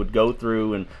and what he would go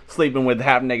through, and sleeping with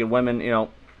half-naked women.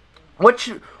 What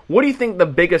do you think the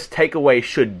biggest takeaway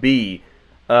should be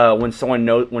when someone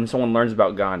learns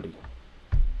about Gandhi?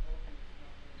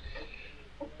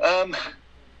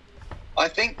 I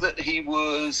think that he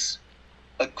was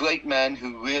a great man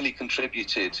who really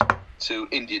contributed to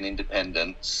Indian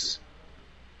independence,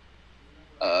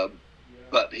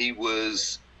 but he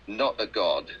was not a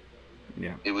god.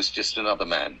 Yeah, he was just another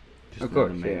man. Of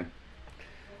course, yeah.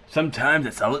 Sometimes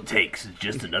that's all it takes, is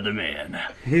just another man.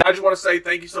 I just want to say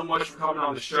thank you so much for coming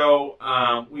on the show.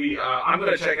 I'm going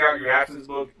to check out your absence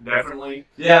book, definitely.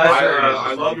 Yeah,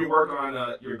 I love your work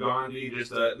on your Gandhi,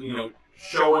 just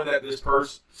showing that this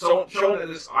person, showing that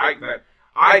that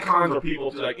icons are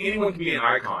people too. Like anyone can be an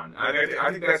icon. I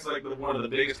think that's like one of the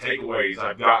biggest takeaways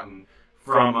I've gotten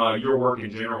from your work in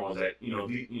general. Is that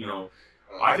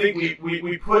I think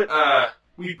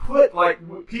we put like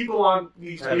people on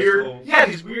these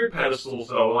weird pedestals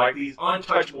though, like these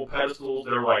untouchable pedestals.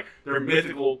 They're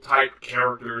mythical type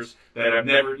characters that have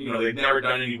never, they've never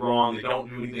done any wrong. They don't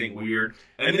do anything weird,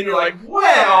 and then you're like,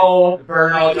 well,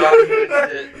 burn all documents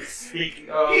that speak.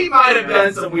 He might have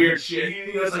done some weird shit.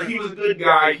 He was a good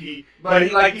guy.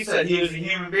 But like you said, he was a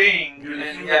human being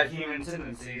and he had human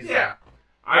tendencies. Yeah.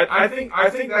 I think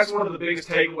that's one of the biggest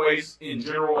takeaways in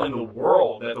general in the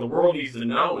world, that the world needs to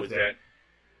know, is that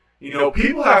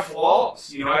people have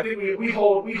flaws. I think we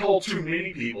hold too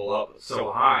many people up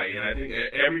so high, and I think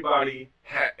everybody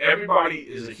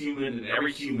is a human, and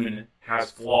every human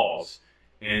has flaws.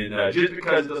 And just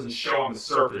because it doesn't show on the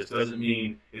surface doesn't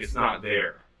mean it's not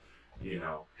there.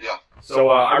 Yeah. So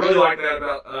I really like that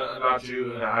about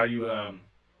you,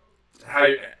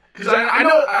 because I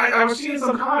know I was seeing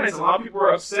some comments. A lot of people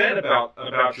were upset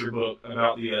about your book,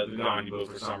 about the Gandhi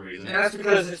book, for some reason. And that's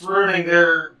because it's ruining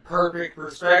their perfect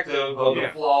perspective of the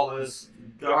flawless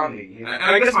Gandhi. And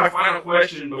I guess my final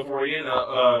question before we end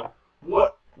up,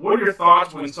 what are your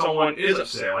thoughts when someone is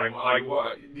upset?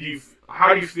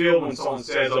 How do you feel when someone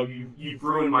says, "Oh, you've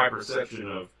ruined my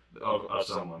perception of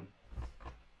someone"?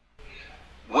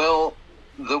 Well,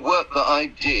 the work that I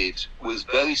did was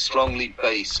very strongly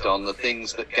based on the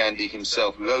things that Gandhi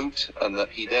himself wrote, and that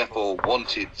he therefore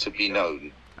wanted to be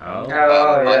known.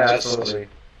 Absolutely.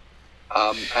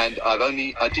 And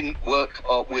I didn't work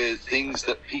with things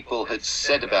that people had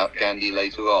said about Gandhi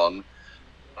later on.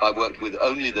 I worked with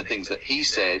only the things that he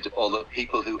said, or that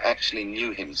people who actually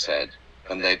knew him said,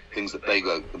 and things that they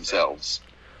wrote themselves.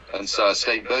 And so I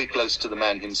stayed very close to the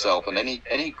man himself, and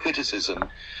any criticism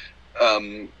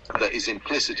that is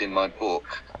implicit in my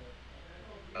book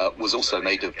was also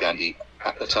made of Gandhi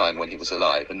at the time when he was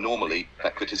alive, and normally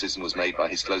that criticism was made by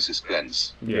his closest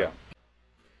friends. Yeah.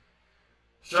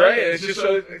 Sure, it's just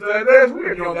that's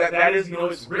weird. That is,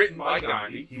 it's written by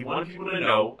Gandhi. He wanted people to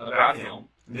know about him.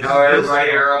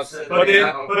 Everybody are upset. But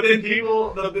then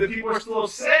people, the people are still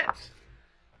upset.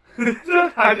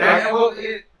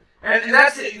 And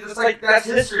that's it. It's like, that's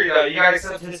history, though. You gotta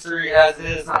accept history as it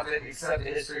is, not to accept the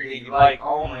history that you like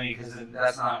only, because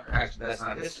that's not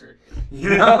history.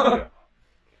 Yeah.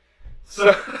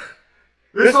 So,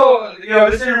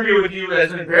 this interview with you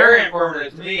has been very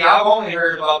informative to me. I've only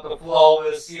heard about the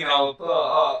flawless,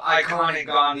 iconic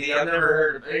Gandhi. I've never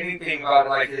heard of anything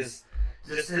about his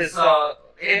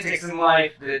antics in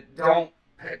life that don't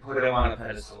put him on a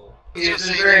pedestal. It's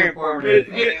very informative.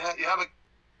 You have a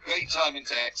great time in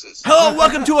Texas. Hello,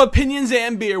 welcome to Opinions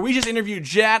and Beer. We just interviewed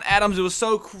Jad Adams. It was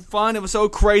so fun. It was so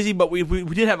crazy, but we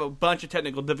did have a bunch of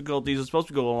technical difficulties. It was supposed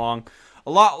to go along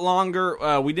a lot longer.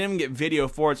 We didn't even get video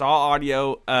for it. It's all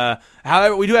audio.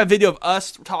 However, we do have video of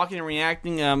us talking and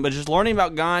reacting, but just learning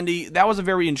about Gandhi, that was a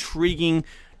very intriguing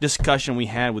discussion we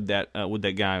had with that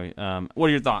guy. What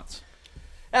are your thoughts?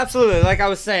 Absolutely. Like I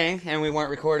was saying, and we weren't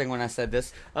recording when I said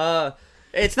this,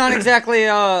 It's not exactly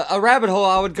a rabbit hole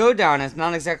I would go down. It's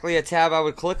not exactly a tab I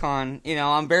would click on. You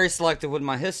know, I'm very selective with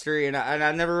my history, and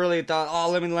I never really thought,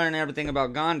 oh, let me learn everything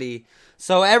about Gandhi.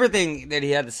 So everything that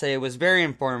he had to say was very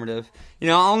informative. You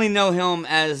know, I only know him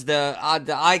as the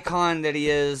icon that he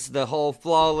is, the whole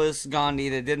flawless Gandhi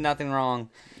that did nothing wrong.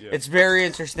 Yeah. It's very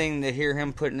interesting to hear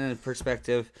him put it in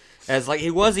perspective as, like,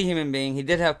 he was a human being. He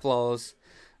did have flaws.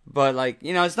 But, like,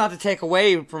 you know, it's not to take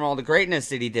away from all the greatness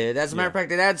that he did. As a matter of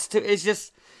fact, it adds to, it's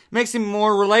just, makes him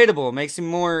more relatable, makes him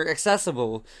more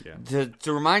accessible to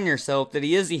remind yourself that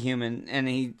he is a human, and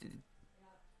he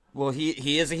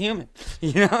is a human,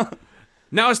 you know?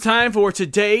 Now it's time for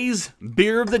today's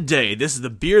beer of the day. This is the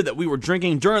beer that we were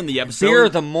drinking during the episode. Beer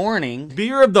of the morning.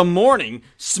 Beer of the morning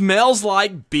smells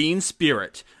like Bean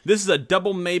Spirit. This is a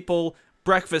double maple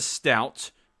breakfast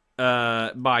stout.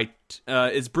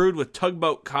 It's brewed with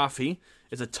Tugboat Coffee.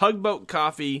 It's a Tugboat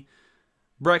Coffee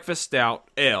breakfast stout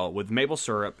ale with maple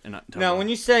syrup and tugboat. Now, when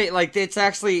you say, like, it's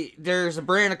actually, there's a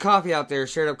brand of coffee out there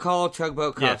straight up called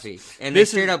Tugboat Coffee. Yes. And they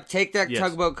straight up take that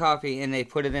Tugboat Coffee and they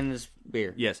put it in this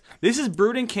beer. Yes. This is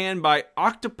brewed and canned by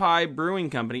Octopi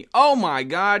Brewing Company. Oh my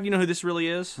God, you know who this really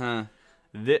is? Huh.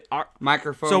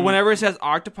 Microphone. So whenever it says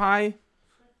Octopi,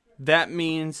 that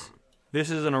means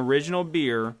this is an original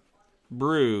beer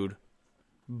brewed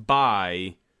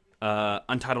by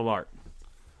Untitled Art.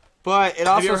 But it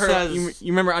also says...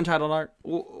 You remember Untitled Art?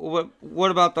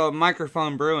 What about the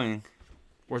Microphone Brewing?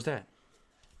 Where's that?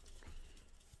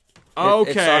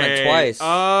 Okay. It's on it twice.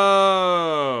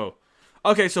 Oh.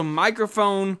 Okay, so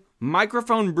Microphone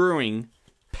Brewing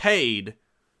paid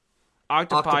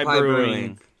Octopi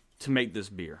Brewing to make this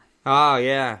beer. Oh,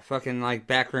 yeah. Fucking, like,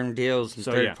 backroom deals and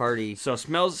third party. So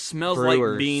smells like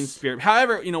Bean Spirit.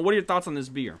 However, you know, what are your thoughts on this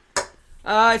beer?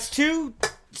 It's too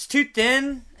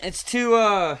thin. It's too,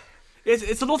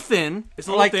 It's a little thin. It's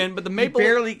a little thin, but the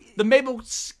maple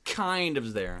kind of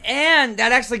is there. And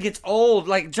that actually gets old.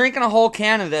 Like, drinking a whole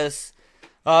can of this,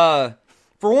 for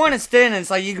one, it's thin, and it's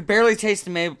like you can barely taste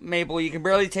the maple. You can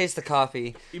barely taste the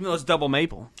coffee. Even though it's double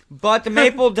maple. But the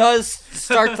maple does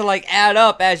start to, like, add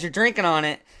up as you're drinking on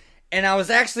it. And I was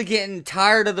actually getting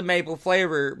tired of the maple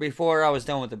flavor before I was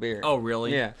done with the beer. Oh,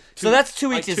 really? Yeah. So that's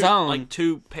to each his own. Like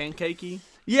too pancakey?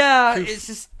 Yeah, it's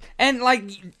just... And, like,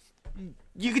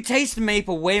 you could taste the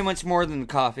maple way much more than the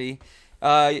coffee.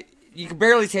 You could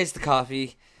barely taste the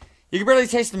coffee. You could barely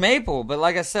taste the maple. But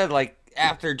like I said, like,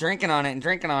 after drinking on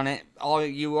it, all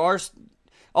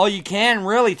you can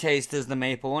really taste is the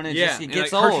maple, and it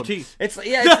gets like, old. Hurts your teeth. It's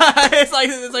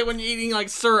like when you're eating like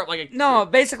syrup, no.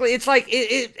 Basically, it's like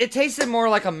it tasted more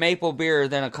like a maple beer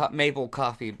than a maple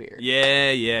coffee beer.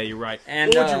 Yeah, you're right.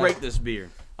 And what would you rate this beer?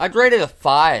 I'd rate it a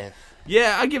 5.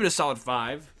 Yeah, I'd give it a solid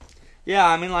 5. Yeah,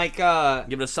 I mean, like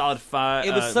give it a solid 5.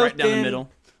 It was so right down the middle.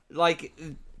 Like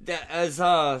as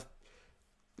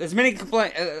many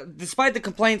complaints, despite the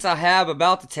complaints I have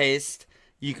about the taste,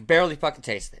 you can barely fucking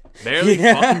taste it. Barely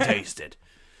fucking taste it.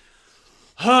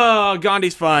 Oh,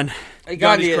 Gandhi's fun.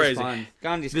 Gandhi's crazy. Fun.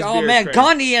 Gandhi's fun. Oh man,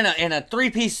 Gandhi in a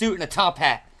 3-piece suit and a top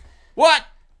hat. What?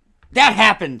 That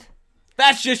happened.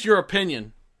 That's just your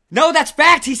opinion. No, that's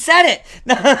fact. He said it.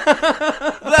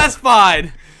 That's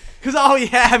fine. Because all we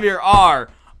have here are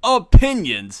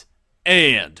opinions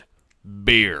and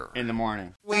beer. In the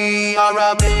morning. We are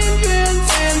a million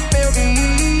and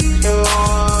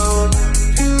billion.